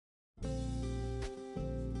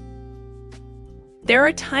There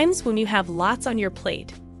are times when you have lots on your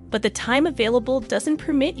plate, but the time available doesn't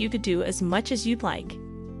permit you to do as much as you'd like.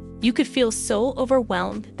 You could feel so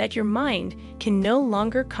overwhelmed that your mind can no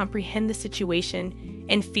longer comprehend the situation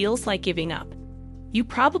and feels like giving up. You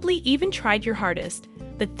probably even tried your hardest,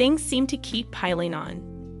 but things seem to keep piling on.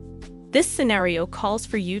 This scenario calls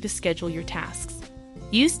for you to schedule your tasks.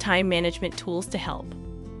 Use time management tools to help.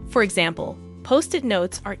 For example, Post-it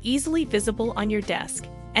notes are easily visible on your desk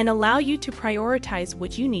and allow you to prioritize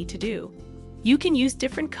what you need to do. You can use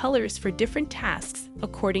different colors for different tasks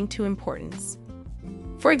according to importance.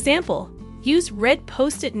 For example, use red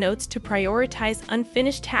Post-it notes to prioritize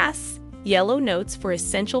unfinished tasks, yellow notes for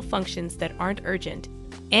essential functions that aren't urgent,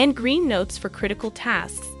 and green notes for critical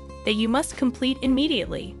tasks that you must complete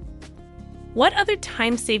immediately. What other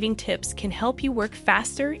time-saving tips can help you work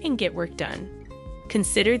faster and get work done?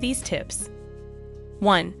 Consider these tips.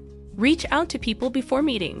 1. Reach out to people before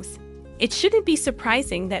meetings. It shouldn't be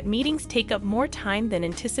surprising that meetings take up more time than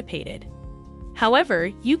anticipated.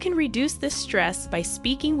 However, you can reduce this stress by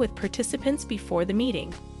speaking with participants before the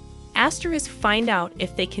meeting. Find out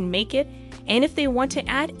if they can make it and if they want to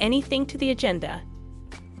add anything to the agenda.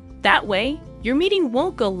 That way, your meeting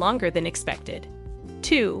won't go longer than expected.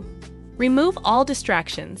 2. Remove all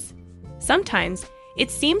distractions. Sometimes, it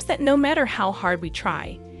seems that no matter how hard we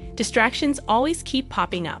try, distractions always keep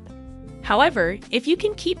popping up. However, if you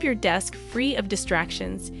can keep your desk free of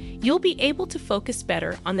distractions, you'll be able to focus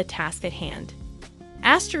better on the task at hand.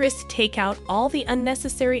 Take out all the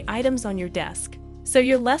unnecessary items on your desk, so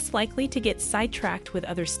you're less likely to get sidetracked with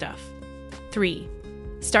other stuff. 3.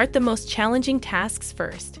 Start the most challenging tasks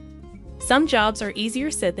first. Some jobs are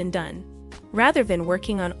easier said than done. Rather than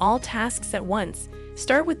working on all tasks at once,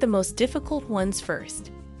 start with the most difficult ones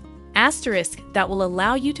first. That will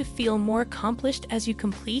allow you to feel more accomplished as you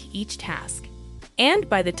complete each task. And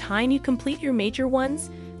by the time you complete your major ones,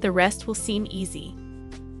 the rest will seem easy.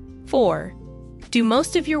 4. Do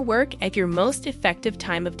most of your work at your most effective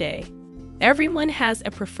time of day. Everyone has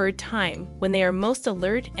a preferred time when they are most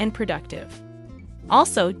alert and productive.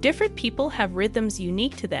 Also, different people have rhythms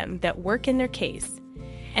unique to them that work in their case.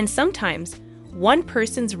 And sometimes, one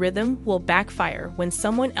person's rhythm will backfire when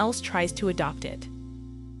someone else tries to adopt it.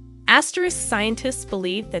 Scientists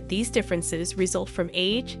believe that these differences result from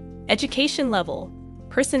age, education level,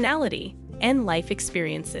 personality, and life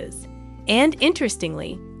experiences. And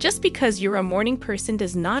interestingly, just because you're a morning person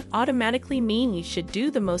does not automatically mean you should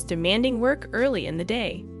do the most demanding work early in the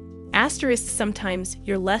day. Sometimes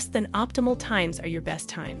your less than optimal times are your best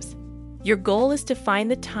times. Your goal is to find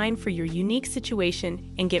the time for your unique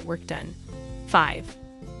situation and get work done. 5.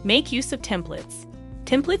 Make use of templates.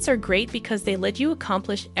 Templates are great because they let you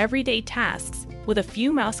accomplish everyday tasks with a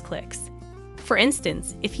few mouse clicks. For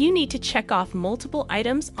instance, if you need to check off multiple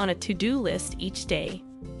items on a to-do list each day,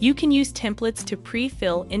 you can use templates to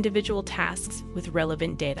pre-fill individual tasks with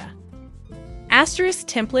relevant data.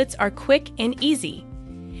 Templates are quick and easy,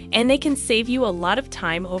 and they can save you a lot of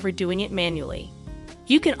time over doing it manually.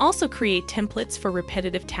 You can also create templates for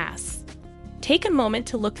repetitive tasks. Take a moment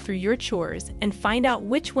to look through your chores and find out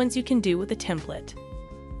which ones you can do with a template.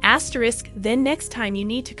 Then next time you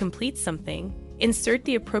need to complete something, insert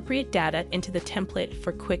the appropriate data into the template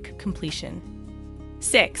for quick completion.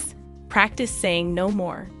 6. Practice saying no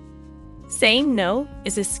more. Saying no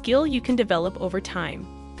is a skill you can develop over time.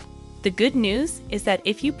 The good news is that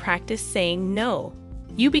if you practice saying no,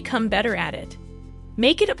 you become better at it.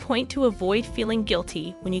 Make it a point to avoid feeling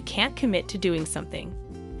guilty when you can't commit to doing something.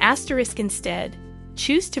 Instead,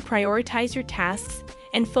 choose to prioritize your tasks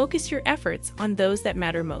and focus your efforts on those that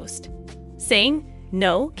matter most. Saying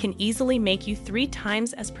no can easily make you 3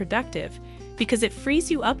 times as productive because it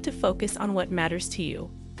frees you up to focus on what matters to you.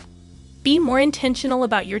 Be more intentional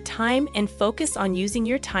about your time and focus on using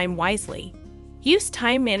your time wisely. Use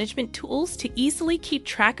time management tools to easily keep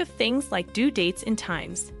track of things like due dates and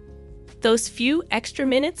times. Those few extra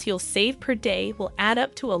minutes you'll save per day will add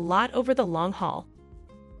up to a lot over the long haul.